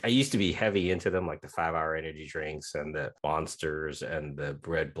I used to be heavy into them, like the 5 Hour energy drinks and the Monsters and the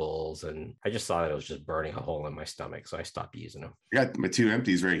Red Bulls, and I just thought it was just burning a hole in my stomach, so I stopped using them. I got my two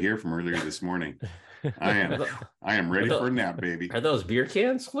empties right here from earlier this morning. I Are, am the, I am are, ready for the, a nap, baby. are those beer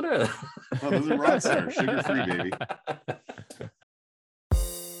cans? What are Oh, those are Rodstar, sugar free, baby.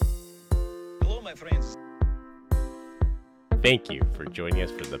 Hello, my friends. Thank you for joining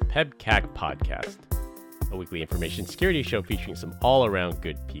us for the PEBCAC podcast, a weekly information security show featuring some all-around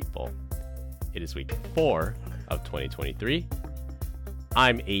good people. It is week 4 of 2023.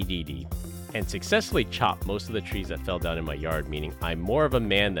 I'm ADD and successfully chopped most of the trees that fell down in my yard, meaning I'm more of a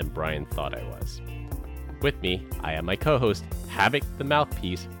man than Brian thought I was. With me, I have my co-host, Havoc the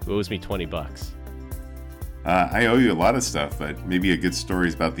Mouthpiece, who owes me $20. I owe you a lot of stuff, but maybe a good story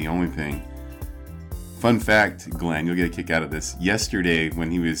is about the only thing. Fun fact, Glenn, you'll get a kick out of this. Yesterday, when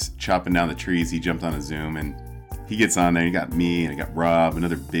he was chopping down the trees, he jumped on a Zoom, and he gets on there. He got me, and I got Rob,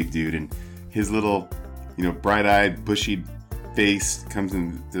 another big dude, and his little, bright-eyed, bushy face comes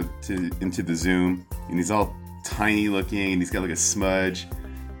into the Zoom, and he's all tiny looking, and he's got like a smudge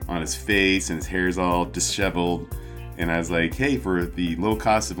on his face, and his hair's all disheveled. And I was like, hey, for the low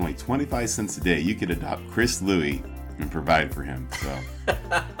cost of only 25 cents a day, you could adopt Chris Louie and provide for him. So.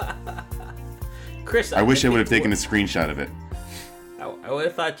 Chris, I wish I would have taken a screenshot of it. I would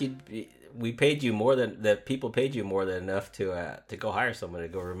have thought we paid you more than that. People paid you more than enough to go hire someone to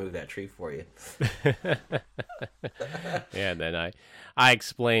go remove that tree for you. Yeah, and then I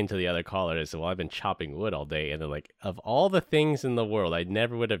explained to the other caller, I said, well, I've been chopping wood all day. And they're like, of all the things in the world, I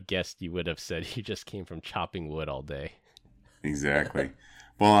never would have guessed you would have said you just came from chopping wood all day. Exactly.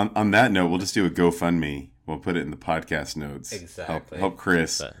 Well, on that note, we'll just do a GoFundMe. We'll put it in the podcast notes. Exactly. Help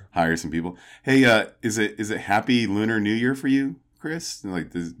Chris hire some people. Hey, is it Happy Lunar New Year for you, Chris?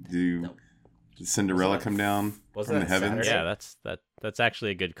 Like, does Cinderella come down from the heavens? Yeah, that's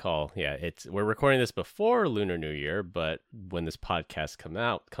actually a good call. Yeah, we're recording this before Lunar New Year, but when this podcast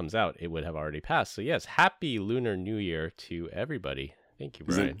comes out, it would have already passed. So yes, Happy Lunar New Year to everybody. Thank you,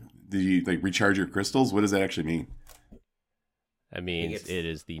 Brian. Do you recharge your crystals? What does that actually mean? That means it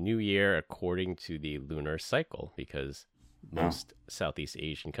is the new year according to the lunar cycle, because most Southeast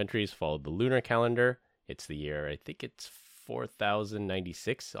Asian countries follow the lunar calendar. It's the year, I think it's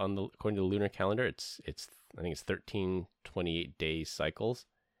 4096 according to the lunar calendar. I think it's 1328 day cycles,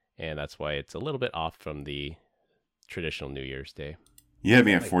 and that's why it's a little bit off from the traditional New Year's Day. You had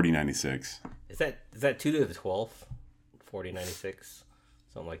me at 4096. Is that 2 to the 12th? 4096,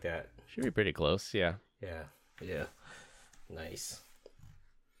 something like that. Should be pretty close, yeah. Yeah. Nice.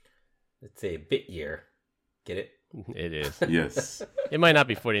 It's a bit year. Get it? It is. Yes. It might not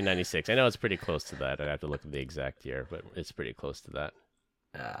be 4096. I know it's pretty close to that. I'd have to look at the exact year, but it's pretty close to that.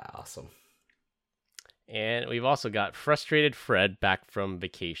 Awesome. And we've also got Frustrated Fred back from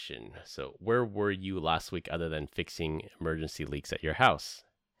vacation. So where were you last week other than fixing emergency leaks at your house?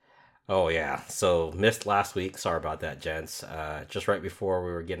 Oh, yeah. So missed last week. Sorry about that, gents. Just right before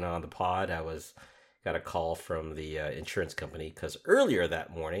we were getting on the pod, got a call from the insurance company, because earlier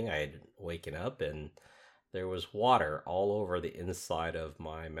that morning I had waken up and there was water all over the inside of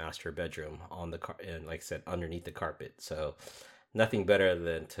my master bedroom and like I said, underneath the carpet. So nothing better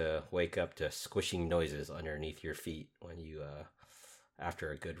than to wake up to squishing noises underneath your feet when you after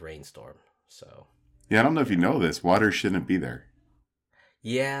a good rainstorm. So yeah, I don't know if you know this. Water shouldn't be there.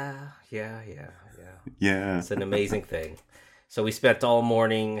 Yeah. Yeah. It's an amazing thing. So we spent all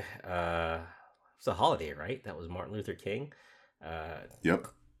morning. It's a holiday, right? That was Martin Luther King. Yep.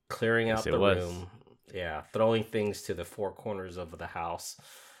 Clearing out the room. Yeah, throwing things to the four corners of the house.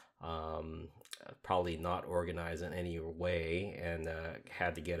 Probably not organized in any way, and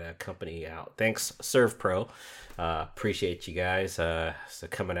had to get a company out. Thanks, ServPro. Appreciate you guys so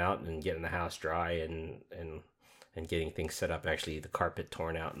coming out and getting the house dry and getting things set up. Actually, the carpet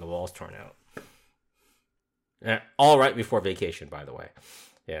torn out and the walls torn out. All right before vacation, by the way.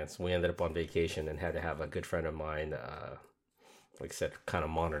 Yeah, so we ended up on vacation and had to have a good friend of mine, like I said, kind of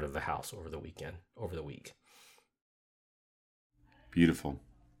monitor the house over the week. Beautiful.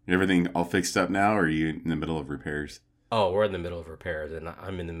 Everything all fixed up now, or are you in the middle of repairs? Oh, we're in the middle of repairs, and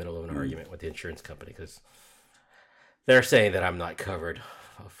I'm in the middle of an argument with the insurance company because they're saying that I'm not covered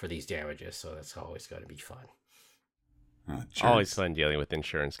for these damages, so that's always got to be fun. Always fun dealing with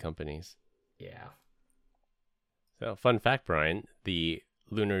insurance companies. Yeah. So, fun fact, Brian, the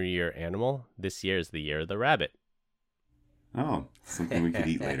Lunar Year animal this year is the year of the rabbit. Oh, something we could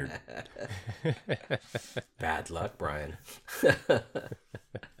eat later. Bad luck, Brian.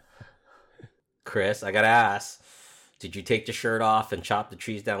 Chris, I gotta ask, did you take the shirt off and chop the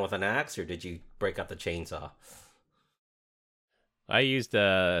trees down with an axe, or did you break out the chainsaw? I used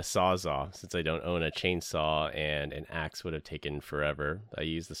a Sawzall since I don't own a chainsaw and an axe would have taken forever. I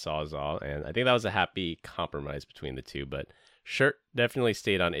used the Sawzall, and I think that was a happy compromise between the two. But shirt definitely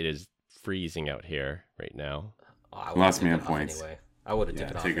stayed on. It is freezing out here right now. Oh, I Last would've man taken it off points. Anyway. I would have Yeah,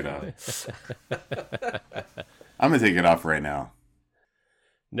 taken take it it off. Anyway. I'm gonna take it off right now.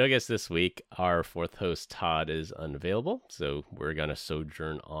 No guest this week. Our fourth host, Todd, is unavailable, so we're going to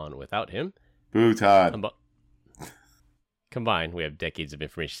sojourn on without him. Boo, Todd. Combined, we have decades of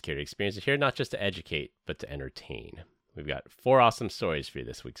information security experience here, not just to educate, but to entertain. We've got 4 awesome stories for you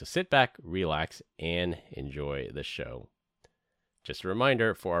this week, so sit back, relax, and enjoy the show. Just a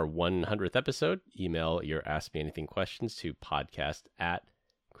reminder, for our 100th episode, email your Ask Me Anything questions to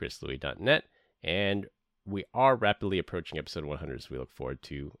podcast@chrislouis.net, and we are rapidly approaching episode 100, so we look forward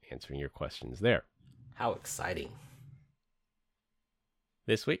to answering your questions there. How exciting.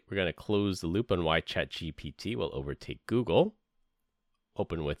 This week, we're going to close the loop on why ChatGPT will overtake Google.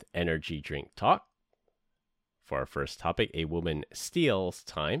 Open with energy drink talk. For our first topic, a woman steals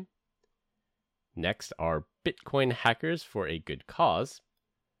time. Next are Bitcoin hackers for a good cause.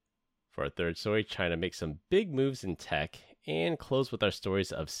 For our third story, China makes some big moves in tech. And close with our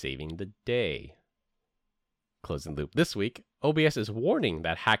stories of saving the day. Closing the loop this week, OBS is warning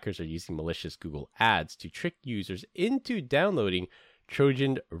that hackers are using malicious Google ads to trick users into downloading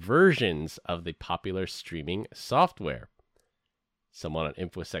Trojan versions of the popular streaming software. Someone on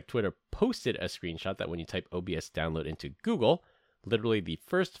InfoSec Twitter posted a screenshot that when you type OBS download into Google, literally the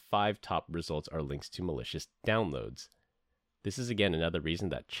first 5 top results are links to malicious downloads. This is again another reason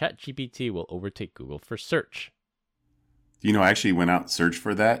that ChatGPT will overtake Google for search. You know, I actually went out and searched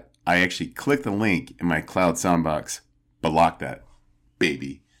for that. I actually clicked the link in my cloud soundbox. Blocked that,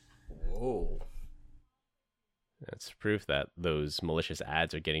 baby. Whoa. That's proof that those malicious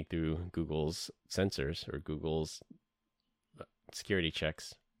ads are getting through Google's sensors or Google's security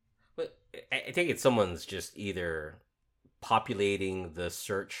checks. But I think it's someone's just either populating the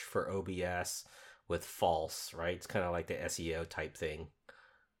search for OBS with false, right? It's kind of like the SEO type thing.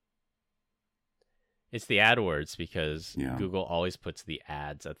 It's the AdWords because Yeah. Google always puts the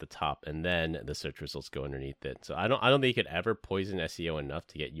ads at the top and then the search results go underneath it. So I don't think you could ever poison SEO enough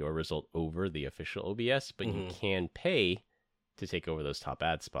to get your result over the official OBS, but you can pay to take over those top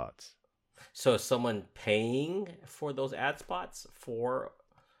ad spots. So is someone paying for those ad spots for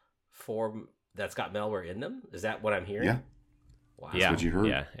that's got malware in them? Is that what I'm hearing? Yeah. Wow. Yeah, what you heard.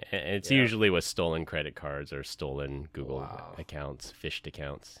 Yeah, and it's Yeah. usually with stolen credit cards or stolen Google Wow. accounts, phished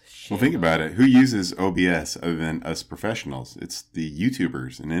accounts. Well, think about it. Who uses OBS other than us professionals? It's the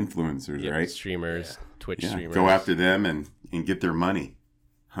YouTubers and influencers, Yep, right? streamers, Yeah. Twitch Yeah. streamers. Go after them and get their money,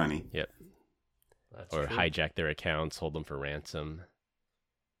 honey. Yep. That's Or true. hijack their accounts, hold them for ransom.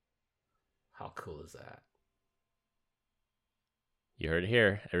 How cool is that? You heard it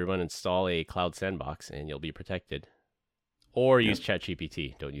here. Everyone install a cloud sandbox and you'll be protected. Or use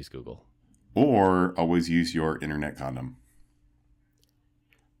ChatGPT. Don't use Google. Or always use your internet condom.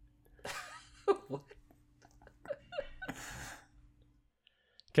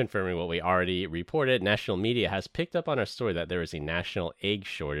 Confirming what we already reported, national media has picked up on our story that there is a national egg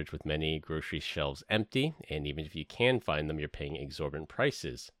shortage with many grocery shelves empty, and even if you can find them, you're paying exorbitant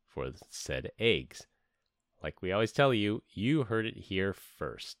prices for said eggs. Like we always tell you, you heard it here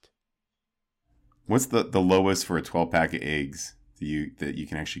first. What's the lowest for a 12-pack of eggs that you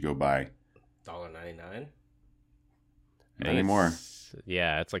can actually go buy? $1.99? Not anymore.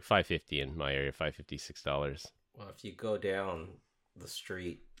 Yeah, it's like $5.50 in my area, $5.56. Well, if you go down the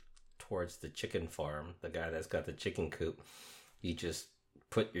street towards the chicken farm, the guy that's got the chicken coop, you just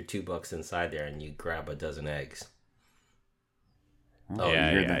put your $2 inside there and you grab a dozen eggs. Oh, you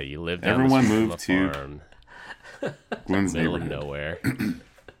yeah, hear yeah. that? You live down Everyone the street moved from to a farm, Glenn's middle of neighborhood. nowhere.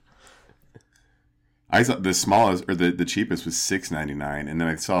 I saw the smallest or the cheapest was $6.99, and then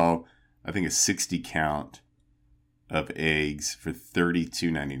I saw I think a 60 count of eggs for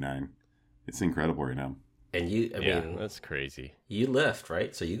 $32.99. It's incredible right now. And I mean, that's crazy. you lift,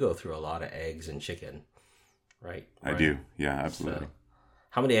 right? So you go through a lot of eggs and chicken, right? I do. Yeah, absolutely. So,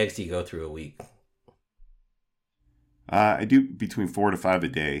 how many eggs do you go through a week? I do between 4 to 5 a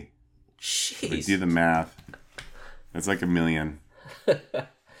day. Jeez. Like, do the math. That's like 1 million.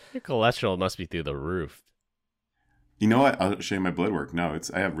 Your cholesterol must be through the roof. You know what? I'll show you my blood work. No,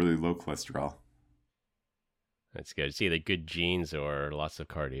 I have really low cholesterol. That's good. It's either good genes or lots of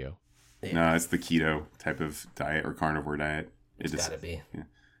cardio. Yeah. No, it's the keto type of diet or carnivore diet. It's got to be. Yeah.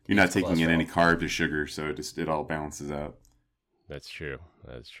 You're not taking in cholesterol. any carbs or sugar, so it all balances out. That's true.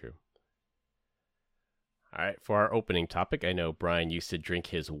 That's true. All right, for our opening topic, I know Brian used to drink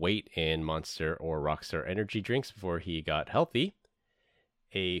his weight in Monster or Rockstar energy drinks before he got healthy.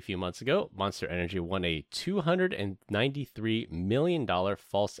 A few months ago, Monster Energy won a $293 million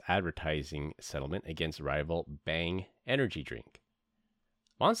false advertising settlement against rival Bang energy drink.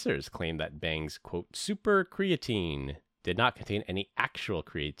 Monsters claimed that Bang's, quote, super creatine did not contain any actual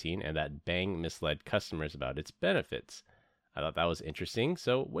creatine and that Bang misled customers about its benefits. I thought that was interesting.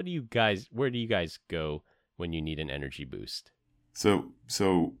 So where do you guys go when you need an energy boost? So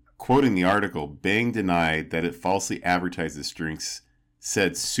quoting the article, Bang denied that it falsely advertised its drinks,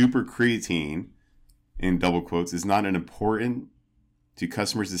 said super creatine, in double quotes, is not an important to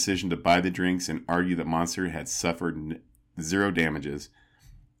customers' decision to buy the drinks, and argued that Monster had suffered zero damages.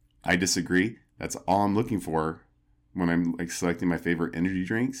 I disagree. That's all I'm looking for when I'm selecting my favorite energy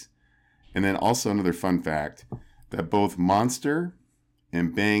drinks. And then also another fun fact, that both Monster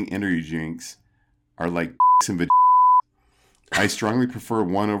and Bang energy drinks are like and I strongly prefer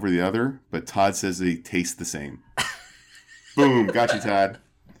one over the other, but Todd says they taste the same. Boom, got you, Todd.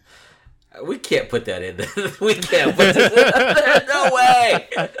 We can't put that in there. We can't put that in there. No way.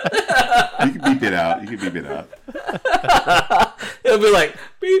 You can beep it out. It'll be like,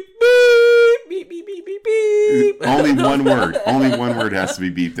 beep, beep, beep, beep, beep, beep, beep. Only one word. Only one word has to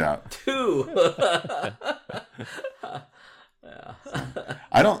be beeped out. Two.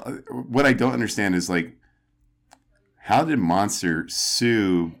 What I don't understand is, like, how did Monster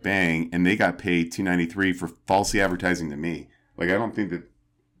sue Bang and they got paid $293 for falsely advertising to me? Like, I don't think that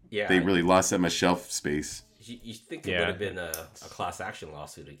they really lost that much shelf space. You think it would have been a class action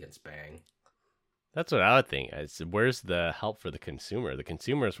lawsuit against Bang? That's what I would think. Where's the help for the consumer? The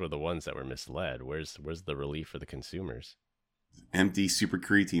consumers were the ones that were misled. Where's the relief for the consumers? Empty super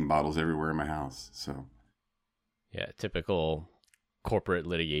creatine bottles everywhere in my house. So, yeah, typical corporate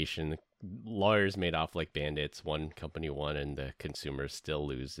litigation. Lawyers made off like bandits. One company won, and the consumer still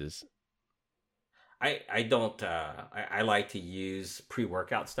loses. I don't. I like to use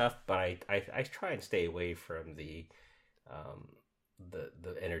pre-workout stuff, but I try and stay away from the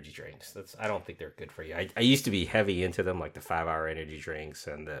energy drinks. I don't think they're good for you. I used to be heavy into them, like the 5-hour energy drinks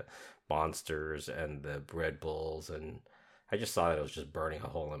and the Monsters and the Red Bulls, and I just saw that it was just burning a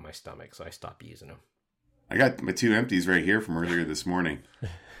hole in my stomach, so I stopped using them. I got my 2 empties right here from earlier this morning.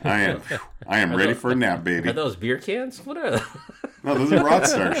 I am ready for a nap, baby. Are those beer cans? What are those? No, those are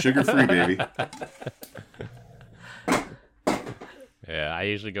Rockstar, sugar-free, baby. Yeah, I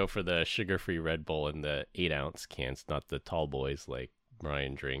usually go for the sugar-free Red Bull in the 8-ounce cans, not the tall boys like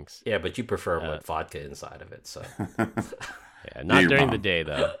Brian drinks. Yeah, but you prefer with vodka inside of it, so. Yeah, not during the day,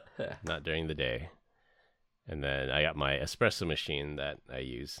 though. Not during the day. And then I got my espresso machine that I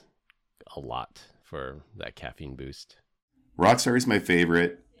use a lot for that caffeine boost. Rockstar is my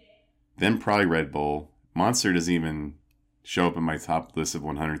favorite, then probably Red Bull. Monster doesn't even show up in my top list of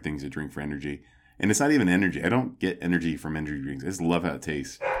 100 things to drink for energy. And it's not even energy. I don't get energy from energy drinks. I just love how it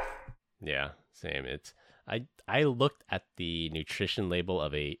tastes. Yeah, same. I looked at the nutrition label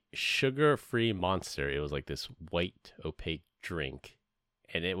of a sugar-free Monster. It was like this white, opaque drink.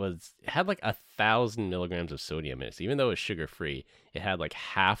 And it had like 1,000 milligrams of sodium in it. So even though it was sugar-free, it had like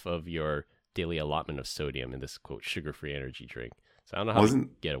half of your daily allotment of sodium in this, quote, sugar-free energy drink. So I don't know how to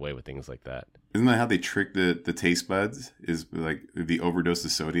get away with things like that. Isn't that how they trick the taste buds? Is like the overdose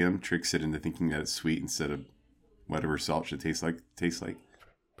of sodium tricks it into thinking that it's sweet instead of whatever salt should taste like.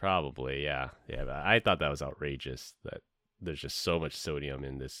 Probably, yeah. Yeah, but I thought that was outrageous that there's just so much sodium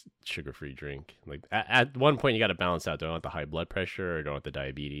in this sugar-free drink. Like at one point you got to balance out. Do I want the high blood pressure or do I want the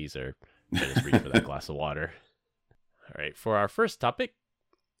diabetes, or just reach for that glass of water? All right, for our first topic,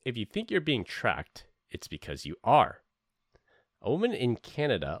 if you think you're being tracked, it's because you are. A woman in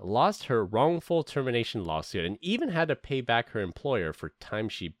Canada lost her wrongful termination lawsuit and even had to pay back her employer for time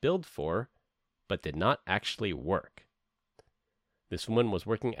she billed for, but did not actually work. This woman was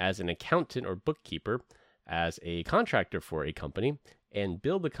working as an accountant or bookkeeper as a contractor for a company and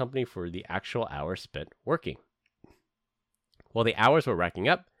billed the company for the actual hours spent working. Well, the hours were racking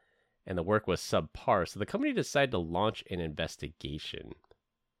up and the work was subpar, so the company decided to launch an investigation.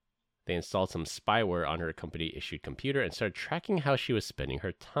 They installed some spyware on her company-issued computer and started tracking how she was spending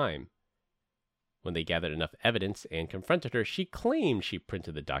her time. When they gathered enough evidence and confronted her, she claimed she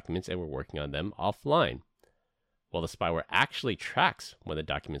printed the documents and were working on them offline. Well, the spyware actually tracks when the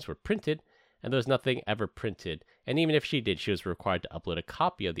documents were printed, and there was nothing ever printed, and even if she did, she was required to upload a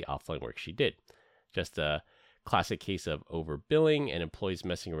copy of the offline work she did. Just a classic case of overbilling and employees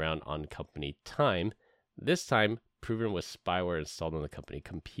messing around on company time. This time, proven with spyware installed on the company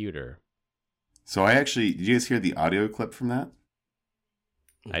computer. So did you guys hear the audio clip from that?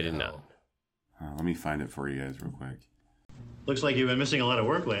 I did not. Let me find it for you guys real quick. Looks like you've been missing a lot of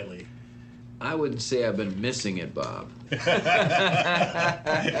work lately. I wouldn't say I've been missing it, Bob. Good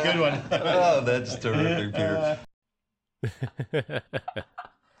one. Oh, that's terrific, Peter.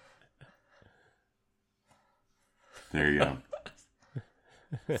 There you go.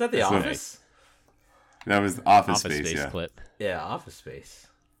 Is that The Office? That was Office Office Space, Space yeah. clip. Yeah, Office Space.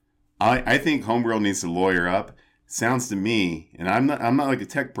 I think Homegirl needs to lawyer up. Sounds to me, and I'm not like a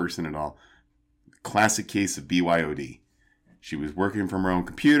tech person at all. Classic case of BYOD. She was working from her own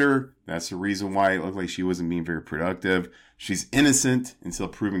computer. That's the reason why it looked like she wasn't being very productive. She's innocent until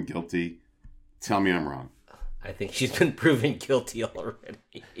proven guilty. Tell me I'm wrong. I think she's been proven guilty already.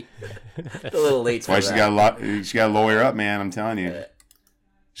 A little late. That's why she got to lawyer up, man. I'm telling you.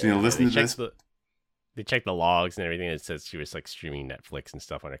 She need to listen to this. They checked the logs and everything. It says she was like streaming Netflix and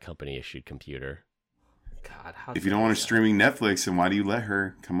stuff on a company issued computer. God, if you don't want her streaming Netflix, then why do you let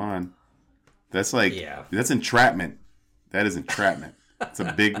her? Come on. That's like, that's entrapment. That is entrapment. It's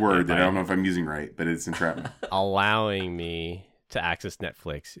a big word that I don't know if I'm using right, but it's entrapment. Allowing me to access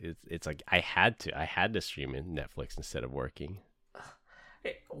Netflix, it's like I had to stream in Netflix instead of working.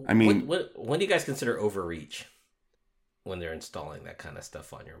 I mean, when do you guys consider overreach when they're installing that kind of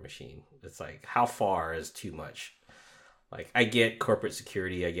stuff on your machine? It's like, how far is too much? Like, I get corporate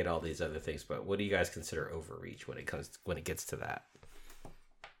security, I get all these other things, but what do you guys consider overreach when it gets to that?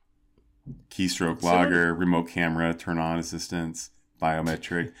 Keystroke logger, remote camera, turn on assistance,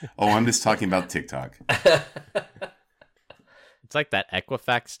 biometric. Oh, I'm just talking about TikTok. It's like that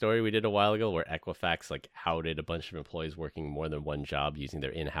Equifax story we did a while ago where Equifax like outed a bunch of employees working more than one job using their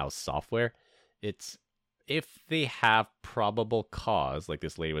in-house software. It's if they have probable cause, like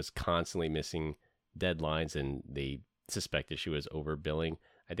this lady was constantly missing deadlines and they suspected she was overbilling.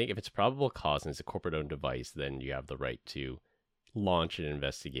 I think if it's probable cause and it's a corporate-owned device, then you have the right to launch an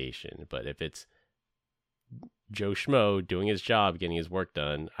investigation. But if it's Joe Schmo doing his job, getting his work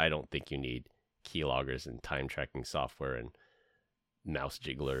done, I don't think you need keyloggers and time tracking software and mouse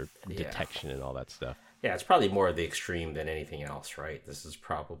jiggler detection and all that stuff. Yeah, it's probably more of the extreme than anything else, right? This is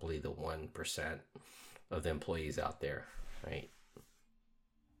probably the 1% of the employees out there, right?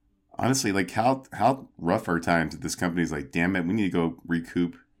 Honestly, like how rough are times at this company's like, damn it, we need to go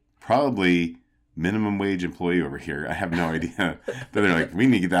recoup probably minimum wage employee over here. I have no idea. But they're like, we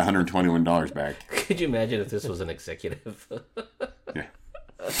need to get that $121 back. Could you imagine if this was an executive? Yeah.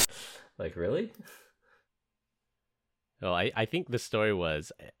 Like, really? Well, I think the story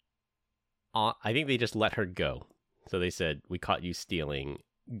was, I think they just let her go. So they said, we caught you stealing,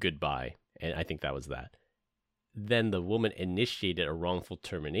 goodbye. And I think that was that. Then the woman initiated a wrongful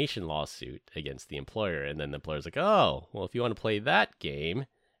termination lawsuit against the employer. And then the employer's like, oh, well, if you want to play that game.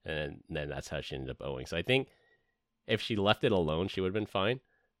 And then that's how she ended up owing. So I think if she left it alone, she would have been fine.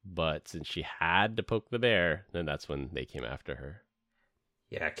 But since she had to poke the bear, then that's when they came after her.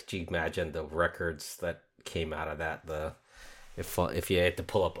 Yeah, could you imagine the records that came out of that? If you had to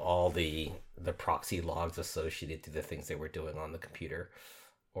pull up all the proxy logs associated to the things they were doing on the computer,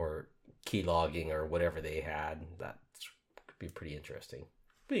 or key logging or whatever they had, that could be pretty interesting.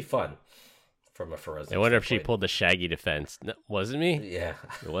 Pretty fun from a forensic. I wonder if standpoint. she pulled the Shaggy defense. No, wasn't me. Yeah,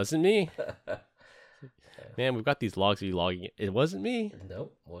 it wasn't me. Man, we've got these logs. Are you logging it? It wasn't me.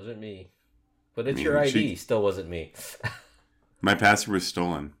 Nope, wasn't me. But it's your ID. Still wasn't me. My password was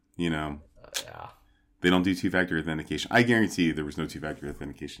stolen. You know. Yeah. They don't do two-factor authentication. I guarantee you there was no two-factor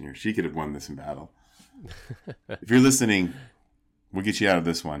authentication here. She could have won this in battle. If you're listening, we'll get you out of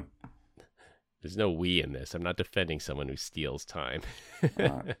this one. There's no we in this. I'm not defending someone who steals time.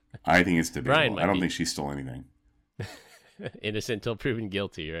 I think it's debatable. I don't be think she stole anything. Innocent until proven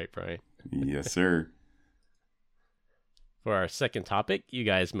guilty, right, Brian? Yes, sir. For our second topic, you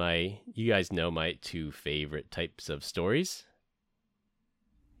guys know my two favorite types of stories.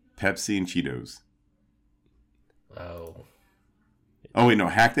 Pepsi and Cheetos. Oh. Oh, wait, no.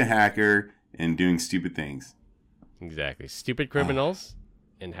 Hack the hacker and doing stupid things. Exactly. Stupid criminals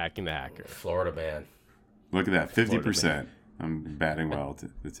and hacking the hacker. Florida man. Look at that. 50%. I'm batting well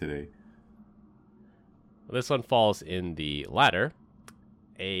today. Well, this one falls in the latter.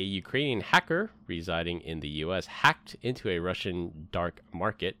 A Ukrainian hacker residing in the U.S. hacked into a Russian dark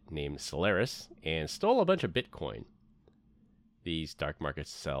market named Solaris and stole a bunch of Bitcoin. These dark markets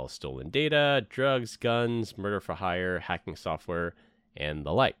sell stolen data, drugs, guns, murder for hire, hacking software, and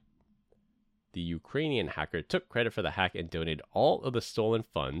the like. The Ukrainian hacker took credit for the hack and donated all of the stolen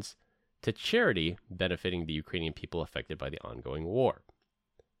funds to charity benefiting the Ukrainian people affected by the ongoing war.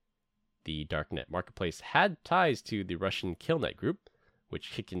 The darknet marketplace had ties to the Russian Killnet group, which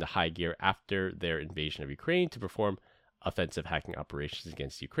kicked into high gear after their invasion of Ukraine to perform offensive hacking operations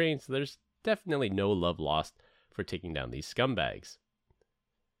against Ukraine, so there's definitely no love lost for taking down these scumbags.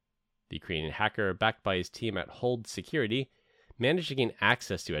 The Ukrainian hacker, backed by his team at Hold Security, managed to gain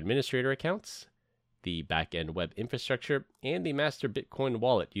access to administrator accounts, the back-end web infrastructure, and the master Bitcoin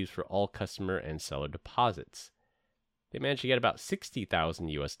wallet used for all customer and seller deposits. They managed to get about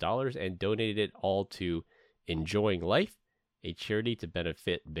 $60,000 and donated it all to Enjoying Life, a charity to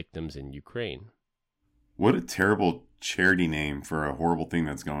benefit victims in Ukraine. What a terrible charity name for a horrible thing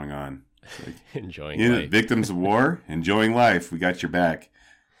that's going on. Like, Enjoying Life. Life. Victims of war, enjoying life. We got your back.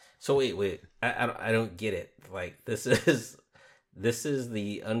 So wait. I don't get it. Like this is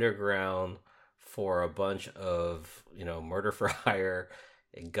the underground for a bunch of, murder for hire,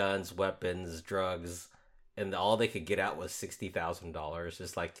 guns, weapons, drugs, and all they could get out was $60,000.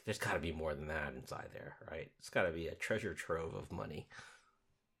 It's like there's got to be more than that inside there, right? It's got to be a treasure trove of money.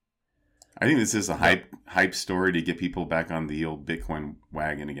 I think this is a hype story to get people back on the old Bitcoin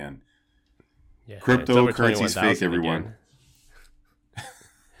wagon again. Yeah, Cryptocurrency's fake, everyone. Again.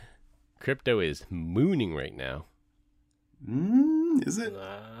 Crypto is mooning right now. Is it?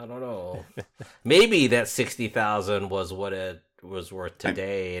 I don't know. Maybe that 60,000 was what it was worth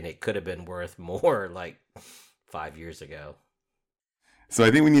today, and it could have been worth more like 5 years ago. So I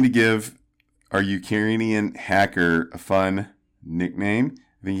think we need to give our Ukrainian hacker a fun nickname.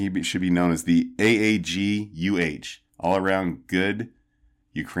 I think he should be known as the AAGUH, all around good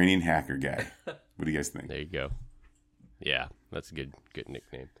Ukrainian hacker guy. What do you guys think? There you go. Yeah, that's a good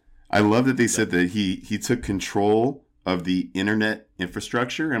nickname. I love that they said that he took control of the internet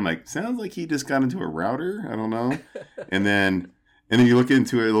infrastructure. I'm like, sounds like he just got into a router. I don't know. and then you look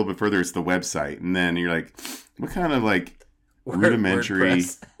into it a little bit further. It's the website, and then you're like, what kind of like rudimentary?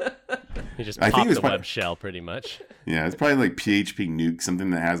 He just popped the web shell, pretty much. Yeah, it's probably like PHP nuke,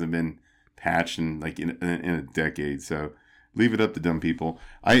 something that hasn't been patched in a decade. So leave it up to dumb people.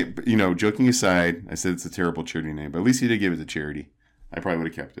 Joking aside, I said it's a terrible charity name, but at least he did give it to charity. I probably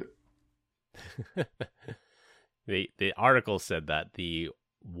would have kept it. The article said that the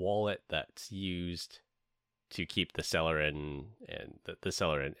wallet that's used to keep the seller and the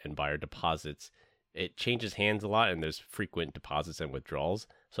seller and buyer deposits, it changes hands a lot, and there's frequent deposits and withdrawals.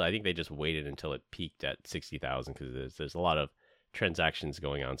 So I think they just waited until it peaked at 60,000 because there's a lot of transactions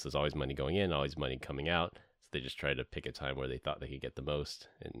going on. So there's always money going in, always money coming out. So they just tried to pick a time where they thought they could get the most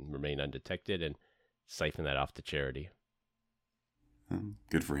and remain undetected and siphon that off to charity.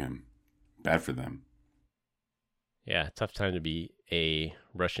 Good for him. Bad for them. Yeah, tough time to be a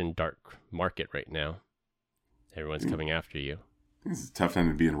Russian dark market right now. Everyone's coming after you. It's a tough time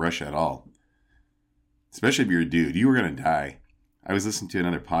to be in Russia at all. Especially if you're a dude. You were going to die. I was listening to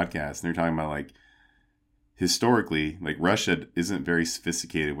another podcast, and they're talking about, like, historically, like, Russia isn't very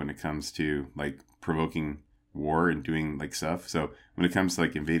sophisticated when it comes to, like, provoking war and doing, like, stuff. So when it comes to,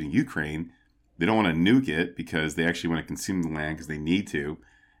 like, invading Ukraine, they don't want to nuke it because they actually want to consume the land because they need to.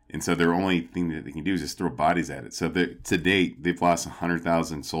 And so their only thing that they can do is just throw bodies at it. So to date, they've lost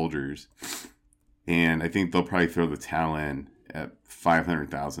 100,000 soldiers. And I think they'll probably throw the towel in at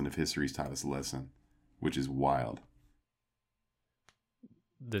 500,000 if history's taught us a lesson, which is wild.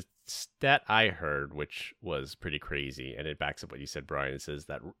 The stat I heard, which was pretty crazy, and it backs up what you said, Brian, it says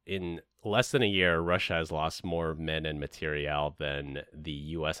that in less than a year, Russia has lost more men and material than the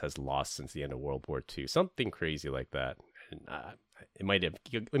U.S. has lost since the end of World War II. Something crazy like that. And, it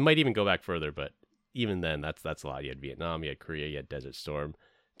might even go back further, but even then, that's a lot. You had Vietnam, you had Korea, you had Desert Storm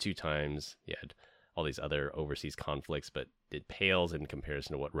 2 times, you had all these other overseas conflicts, but it pales in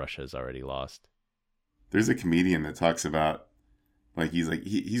comparison to what Russia has already lost. There's a comedian that talks about, like, he's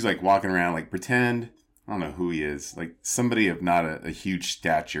walking around, like, pretend, I don't know who he is, like somebody of not a huge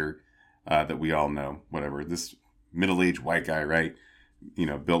stature that we all know, whatever, this middle-aged white guy, right?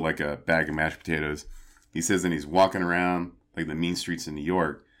 Built like a bag of mashed potatoes. He says, and he's walking around like the mean streets in New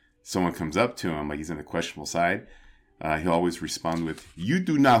York. Someone comes up to him, like he's in the questionable side. He'll always respond with, "You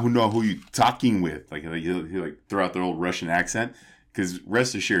do not know who you're talking with." Like he'll like throw out the old Russian accent. Because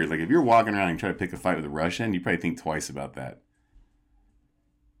rest assured, like if you're walking around and try to pick a fight with a Russian, you probably think twice about that.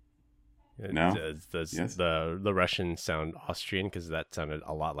 No? Does Yes? the Russian sound Austrian? Because that sounded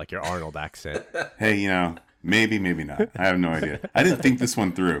a lot like your Arnold accent. Hey, maybe, maybe not. I have no idea. I didn't think this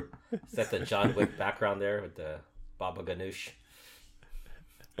one through. Is that the John Wick background there with the Baba Ganoush?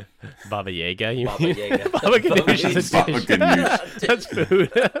 Baba Yaga, you Baba mean? Yaga. Baba Ganoush is a Baba dish. Ganoush. That's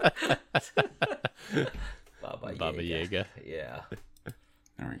food. Baba Yaga. Yaga. Yeah.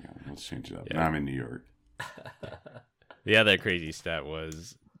 There we go. Let's change it up. Yeah. Now I'm in New York. The other crazy stat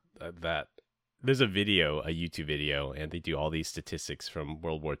was that there's a YouTube video, and they do all these statistics from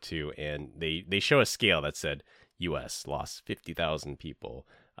World War II, and they show a scale that said U.S. lost 50,000 people,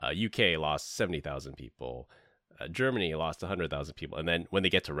 UK lost 70,000 people, Germany lost 100,000 people, and then when they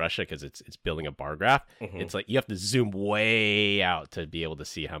get to Russia, because it's building a bar graph, Mhm. it's like you have to zoom way out to be able to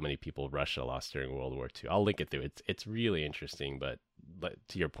see how many people Russia lost during World War II. I'll link it through. It's really interesting, but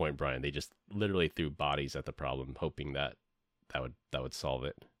to your point, Brian, they just literally threw bodies at the problem, hoping that would solve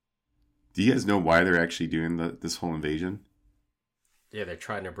it. Do you guys know why they're actually doing this whole invasion? Yeah, they're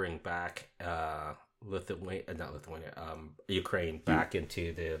trying to bring back Ukraine back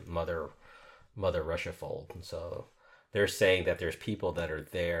into the mother Russia fold. And so they're saying that there's people that are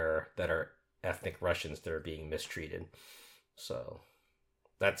there that are ethnic Russians that are being mistreated. So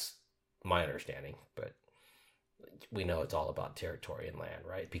that's my understanding, but we know it's all about territory and land,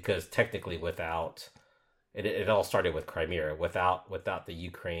 right? Because technically without it all started with Crimea. Without the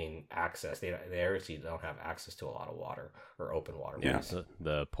Ukraine access, they actually don't have access to a lot of water or open water. Yeah.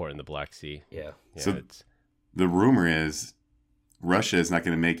 The port in the Black Sea. Yeah. So the rumor is Russia is not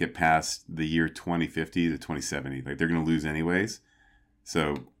going to make it past the year 2050 to 2070. Like they're going to lose anyways.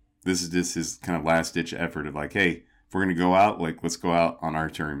 So this is kind of last ditch effort of like, hey, if we're going to go out, like let's go out on our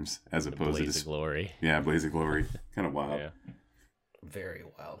terms as opposed to Blaze of glory. Yeah, blaze of glory. Kind of wild. Yeah. Very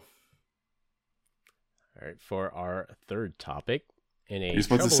wild. All right, for our third topic, You're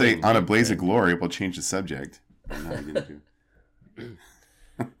supposed to say on a blaze of glory, we'll change the subject. I'm not going to.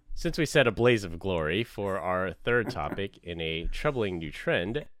 Since we said a blaze of glory, for our third topic, in a troubling new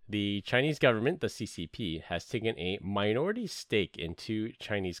trend, the Chinese government, the CCP, has taken a minority stake in two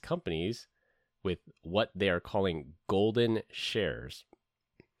Chinese companies with what they are calling golden shares.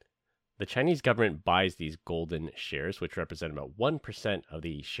 The Chinese government buys these golden shares, which represent about 1% of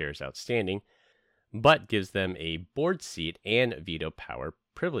the shares outstanding, but gives them a board seat and veto power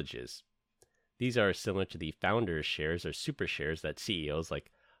privileges. These are similar to the founders' shares or super shares that CEOs like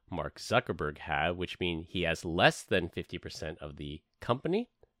Mark Zuckerberg have, which mean he has less than 50% of the company,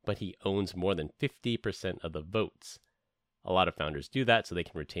 but he owns more than 50% of the votes. A lot of founders do that so they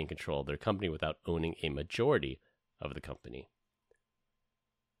can retain control of their company without owning a majority of the company.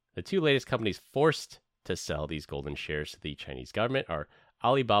 The two latest companies forced to sell these golden shares to the Chinese government are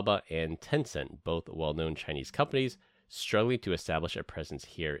Alibaba and Tencent, both well-known Chinese companies struggling to establish a presence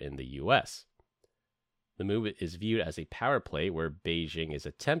here in the U.S. The move is viewed as a power play where Beijing is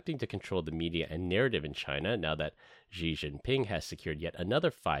attempting to control the media and narrative in China now that Xi Jinping has secured yet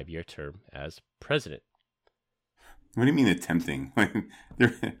another 5-year term as president. What do you mean attempting?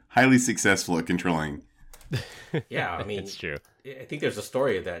 They're highly successful at controlling. Yeah, I mean, It's true. I think there's a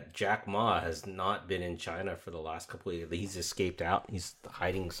story that Jack Ma has not been in China for the last couple of years. He's escaped out. He's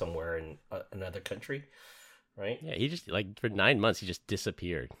hiding somewhere in another country, right? Yeah, he just, for 9 months, he just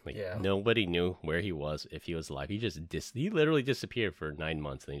disappeared. Yeah. Nobody knew where he was, if he was alive. He literally disappeared for 9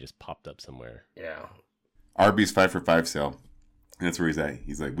 months, and he just popped up somewhere. Yeah. Arby's 5 for 5 sale. That's where he's at.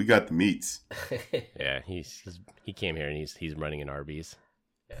 He's like, we got the meats. Yeah, he came here, and he's running an Arby's.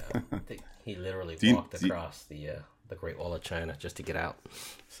 Yeah, I think he literally Do you- walked across the Great Wall of China just to get out.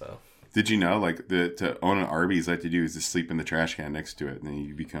 So Did you know, like, to own an Arby's, all you have to do is just sleep in the trash can next to it, and then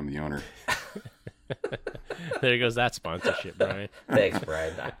you become the owner. There goes that sponsorship, Brian. thanks,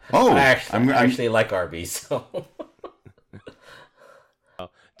 Brian. Oh, I actually, I'm- I actually like Arby's. So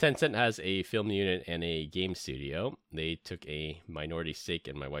Tencent has a film unit and a game studio. They took a minority stake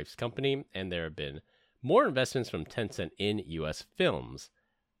in my wife's company, and there have been more investments from Tencent in U.S. films.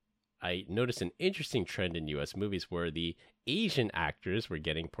 I noticed an interesting trend in U.S. movies where the Asian actors were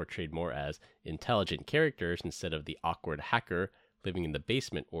getting portrayed more as intelligent characters instead of the awkward hacker living in the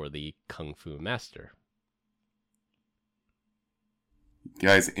basement or the kung fu master.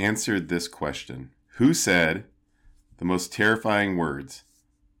 Guys, answered this question. Who said the most terrifying words?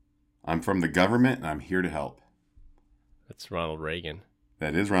 I'm from the government, and I'm here to help. That's Ronald Reagan.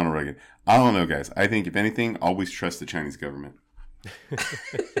 That is Ronald Reagan. I don't know, guys. I think, if anything, always trust the Chinese government.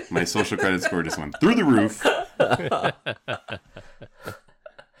 My social credit score just went through the roof.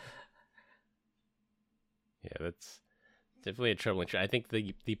 Yeah, that's definitely a troubling trend. I think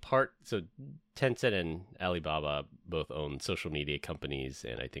the part, so Tencent and Alibaba both own social media companies,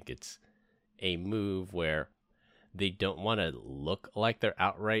 and I think it's a move where they don't want to look like they're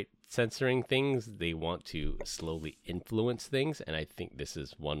outright censoring things. They want to slowly influence things, and I think this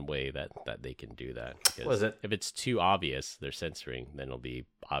is one way that they can do that. Because Was it? if it's too obvious they're censoring, then it'll be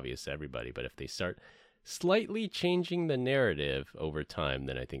obvious to everybody. But if they start slightly changing the narrative over time,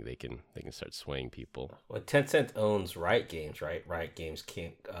 then I think they can start swaying people. well, Tencent owns Riot Games, right? Riot Games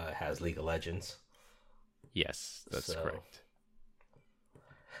has League of Legends. Yes, that's So- correct.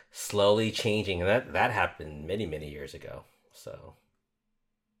 Slowly changing, and that happened many years ago. So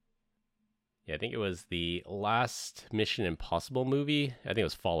Yeah, I think it was the last Mission Impossible movie. I think it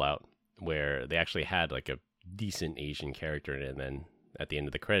was Fallout, where they actually had like a decent Asian character in it. And then at the end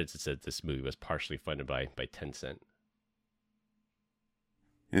of the credits, it said this movie was partially funded by Tencent.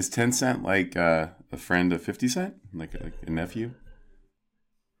 Is Tencent like a friend of 50 Cent? Like a nephew?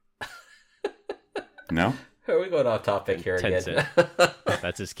 No? Are we going off topic here again? Tencent.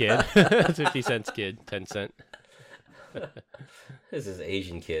 That's his kid. 50 Cent's kid. Tencent. This is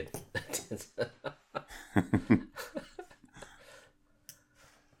Asian kid.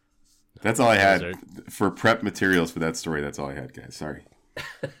 That's all I had for prep materials for that story. That's all I had, guys. Sorry.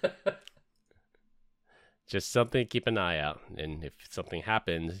 Just something to keep an eye out. And if something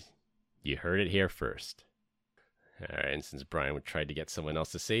happens, you heard it here first. All right, and since Brian tried to get someone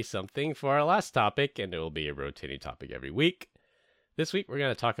else to say something for our last topic, and it will be a rotating topic every week, this week we're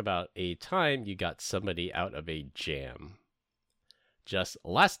going to talk about a time you got somebody out of a jam. Just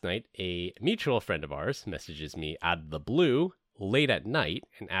last night, a mutual friend of ours messages me out of the blue late at night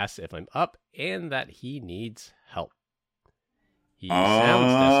and asks if I'm up and that he needs help. He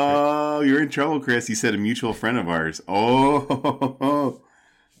sounds desperate. Oh, you're in trouble, Chris. He said a mutual friend of ours. Oh,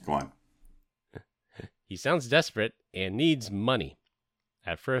 go on. He sounds desperate and needs money.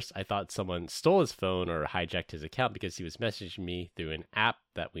 At first, I thought someone stole his phone or hijacked his account because he was messaging me through an app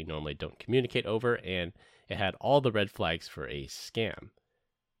that we normally don't communicate over, and it had all the red flags for a scam.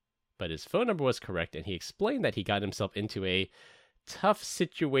 But his phone number was correct, and he explained that he got himself into a tough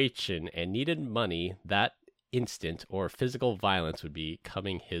situation and needed money that instant, or physical violence would be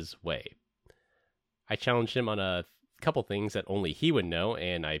coming his way. I challenged him on a couple things that only he would know,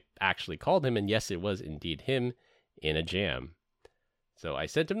 and I actually called him, and yes, it was indeed him in a jam. So I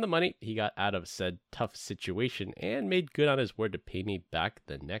sent him the money, he got out of said tough situation, and made good on his word to pay me back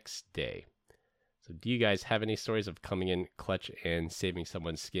the next day. So do you guys have any stories of coming in clutch and saving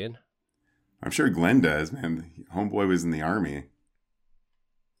someone's skin? I'm sure Glenn does, man. Homeboy was in the Army.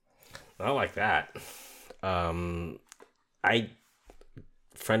 Not like that.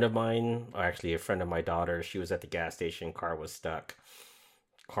 Friend of mine, or actually a friend of my daughter, she was at the gas station, car was stuck.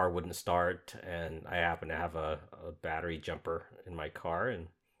 Car wouldn't start, and I happened to have a battery jumper in my car and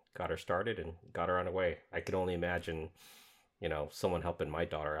got her started and got her on her way. I could only imagine, someone helping my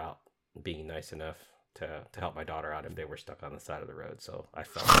daughter out, being nice enough to help my daughter out if they were stuck on the side of the road. So I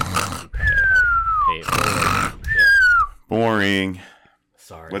felt like Pay it forward. Yeah. Boring.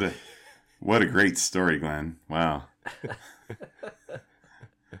 Sorry. What a great story, Glenn. Wow.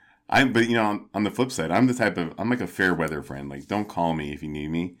 But on the flip side, I'm like a fair weather friend. Like, don't call me if you need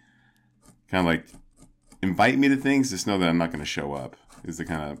me. Kind of like, invite me to things, just know that I'm not going to show up, is the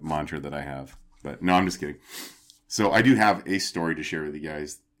kind of mantra that I have. But no, I'm just kidding. So I do have a story to share with you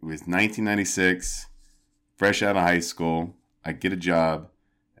guys. It was 1996, fresh out of high school. I get a job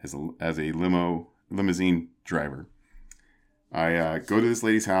as a limousine driver. I go to this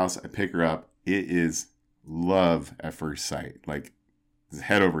lady's house. I pick her up. It is love at first sight. Like, it's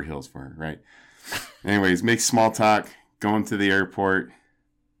head over heels for her, right? Anyways, make small talk, going to the airport,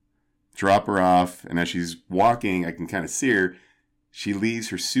 drop her off. And as she's walking, I can kind of see her. She leaves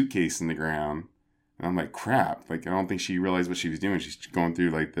her suitcase in the ground. And I'm like, crap. Like, I don't think she realized what she was doing. She's going through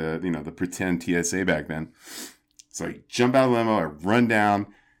like the pretend TSA back then. So I jump out of the limo. I run down.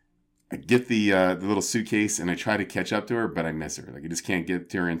 I get the little suitcase and I try to catch up to her, but I miss her. Like, I just can't get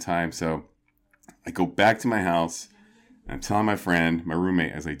to her in time. So I go back to my house. And I'm telling my friend, my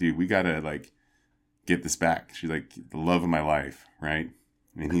roommate, I was like, dude, we got to like get this back. She's like the love of my life, right?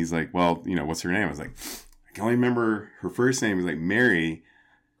 And he's like, well, what's her name? I was like, I can only remember her first name. He was like, Mary.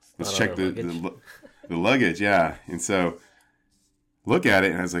 Let's check the luggage. Yeah. And so look at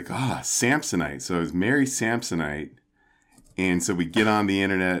it and I was like, Samsonite. So it was Mary Samsonite. And so we get on the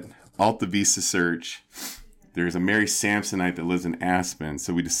internet, Alta Vista search. There's a Mary Samsonite that lives in Aspen.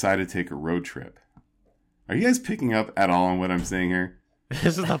 So we decided to take a road trip. Are you guys picking up at all on what I'm saying here?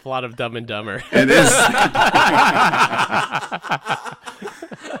 This is the plot of Dumb and Dumber. It is.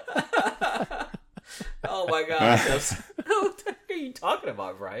 Oh my gosh. What are you talking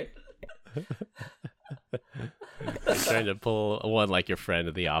about, Brian? I'm trying to pull one like your friend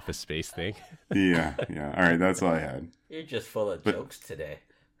of the Office Space thing. Yeah. All right, that's all I had. You're just full of jokes today.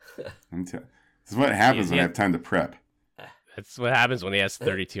 This is what happens when I have time to prep. That's what happens when he has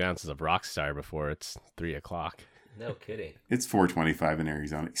 32 ounces of Rockstar before it's 3 o'clock. No kidding. It's 4:25 in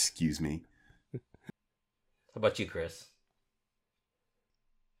Arizona. Excuse me. How about you, Chris?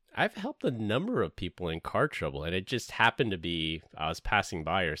 I've helped a number of people in car trouble, and it just happened to be I was passing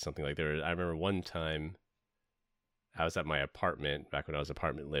by or something like there. I remember one time I was at my apartment back when I was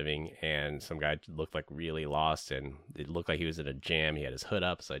apartment living, and some guy looked like really lost, and it looked like he was in a jam. He had his hood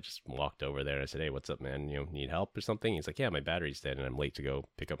up, so I just walked over there and I said, "Hey, what's up, man? Need help or something?" He's like, "Yeah, my battery's dead, and I'm late to go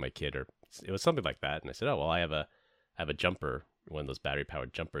pick up my kid," or it was something like that. And I said, "Oh, well, I have a jumper, one of those battery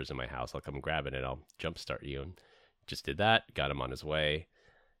powered jumpers in my house. I'll come grab it and I'll jumpstart you." And just did that, got him on his way.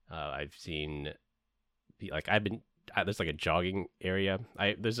 I've seen, there's like a jogging area.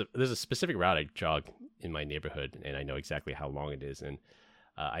 There's a specific route I jog in my neighborhood, and I know exactly how long it is. And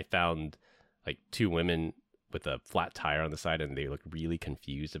I found like two women with a flat tire on the side, and they look really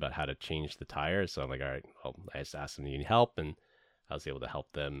confused about how to change the tire. So I'm like, all right, well, I just asked them, "Do you need help?" And I was able to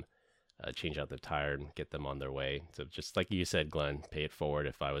help them change out the tire and get them on their way. So just like you said, Glenn, pay it forward.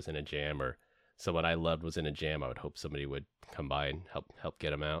 If I was in a jam or someone I loved was in a jam, I would hope somebody would come by and help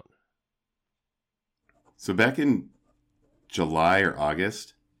get them out. So back in July or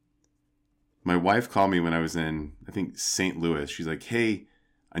August, my wife called me when I was in, I think, St. Louis. She's like, "Hey,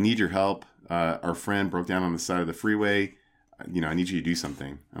 I need your help. Our friend broke down on the side of the freeway. I need you to do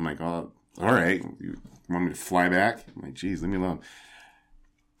something." I'm like, "Oh, all right. You want me to fly back?" I'm like, "Geez, leave me alone."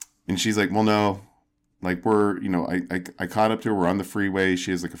 And she's like, "Well, no. Like, I caught up to her. We're on the freeway.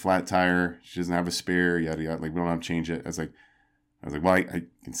 She has like a flat tire. She doesn't have a spare, yada, yada. Like, we don't have to change it." I was like, "Well, I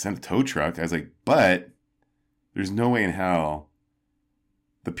can send a tow truck." I was like, "But there's no way in hell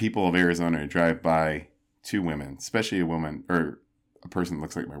the people of Arizona drive by two women, especially a woman or a person that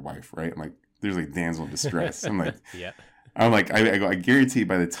looks like my wife, right?" I'm like, "There's like damsel in distress." I'm like, Yeah. I guarantee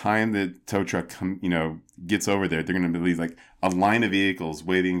by the time the tow truck gets over there, they're going to be like a line of vehicles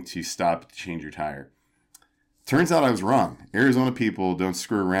waiting to stop to change your tire. Turns out I was wrong. Arizona people don't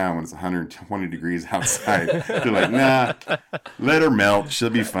screw around when it's 120 degrees outside. They're like, "Nah, let her melt. She'll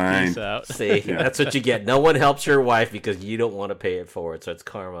be fine." Peace out. See, that's what you get. No one helps your wife because you don't want to pay it forward, so it's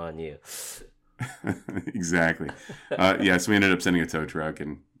karma on you. Exactly. So we ended up sending a tow truck,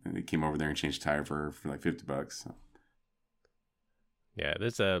 and they came over there and changed the tire for like $50. So. Yeah,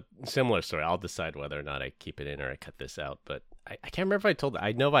 there's a similar story. I'll decide whether or not I keep it in or I cut this out. But I can't remember if I told it.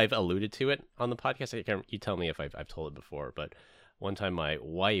 I know I've alluded to it on the podcast. You tell me if I've told it before. But one time my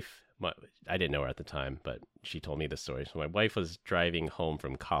wife, I didn't know her at the time, but she told me this story. So my wife was driving home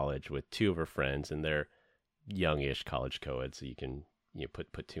from college with two of her friends, and they're youngish college co-eds. So you can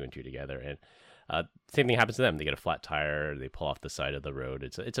put two and two together. And same thing happens to them. They get a flat tire. They pull off the side of the road.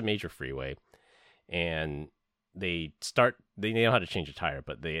 It's a major freeway. And they know how to change a tire,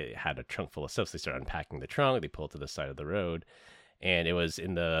 but they had a trunk full of stuff. So they start unpacking the trunk. They pull it to the side of the road, and it was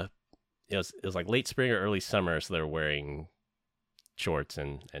like late spring or early summer. So they're wearing shorts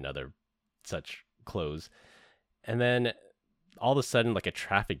and other such clothes. And then all of a sudden, like a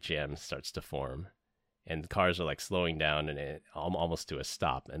traffic jam starts to form, and the cars are like slowing down and almost to a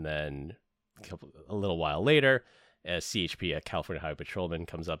stop. And then a little while later, a CHP, a California Highway Patrolman,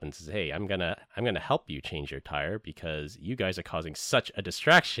 comes up and says, "Hey, I'm gonna help you change your tire because you guys are causing such a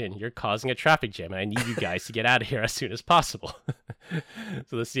distraction. You're causing a traffic jam, and I need you guys to get out of here as soon as possible."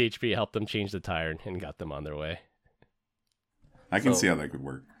 So the CHP helped them change the tire and got them on their way. I can see how that could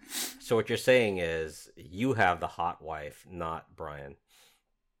work. So what you're saying is you have the hot wife, not Brian.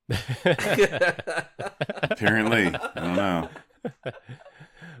 Apparently, I don't know.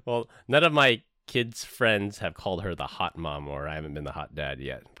 Well, none of my kids' friends have called her the hot mom, or I haven't been the hot dad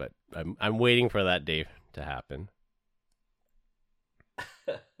yet, but I'm waiting for that day to happen.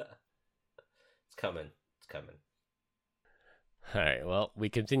 It's coming. All right, well, we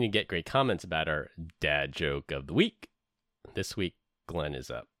continue to get great comments about our dad joke of the week. This week, Glenn is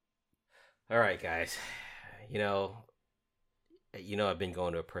up. All right, guys. I've been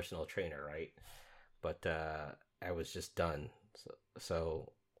going to a personal trainer, right? But I was just done.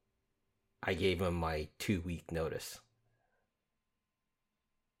 So I gave him my 2-week notice.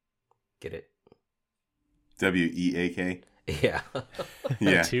 Get it? WEAK? Yeah.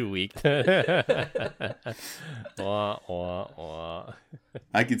 Yeah. 2 weeks. Wah, wah, wah.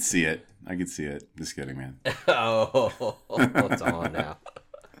 I could see it. Just kidding, man. Oh, it's on now.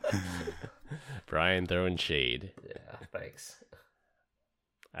 Brian throwing shade. Yeah, thanks.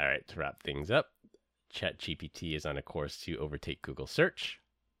 All right, to wrap things up, ChatGPT is on a course to overtake Google search.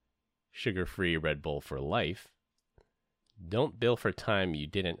 Sugar-free Red Bull for life. Don't bill for time you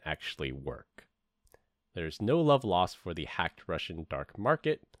didn't actually work. There's no love lost for the hacked Russian dark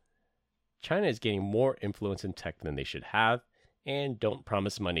market. China is gaining more influence in tech than they should have. And don't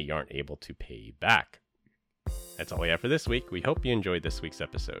promise money you aren't able to pay back. That's all we have for this week. We hope you enjoyed this week's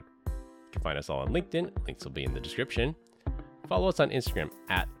episode. You can find us all on LinkedIn. Links will be in the description. Follow us on Instagram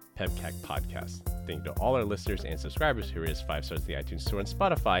at PebCAC Podcast. Thank you to all our listeners and subscribers who rated us 5 stars in the iTunes Store and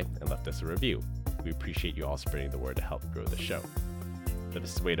Spotify and left us a review. We appreciate you all spreading the word to help grow the show. The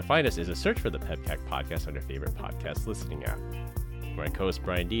best way to find us is a search for the PEBCAK podcast on your favorite podcast listening app. For my co-hosts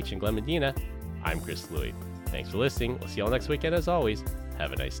Brian Deitch and Glenn Medina, I'm Chris Louie. Thanks for listening. We'll see you all next week, and as always,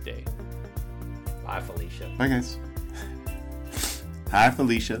 have a nice day. Bye, Felicia. Bye, guys. Hi,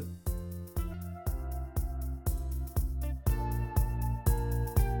 Felicia.